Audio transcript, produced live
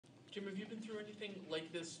Jim, have you been through anything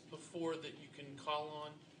like this before that you can call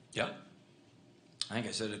on? Yeah. I think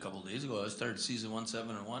I said it a couple of days ago. I started season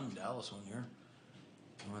 1-7-1 in Dallas one year.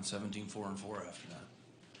 I went 17-4-4 after that.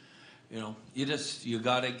 You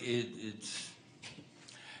gotta. It's.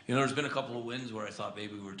 There's been a couple of wins where I thought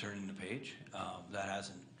maybe we were turning the page. That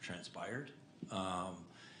hasn't transpired.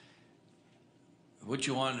 What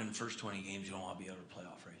you want in the first 20 games, you don't want to be out of the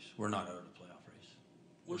playoff race. We're not out of the playoff race.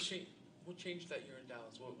 What changed that year in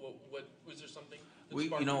Dallas? What was there something?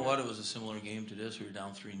 You know what? It was a similar game to this. We were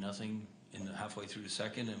down 3-0 in halfway through the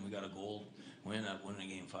second, and we got a goal win at winning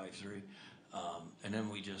the game 5-3. And then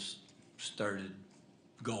we just started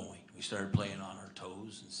going. We started playing on our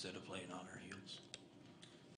toes instead of playing on our heels.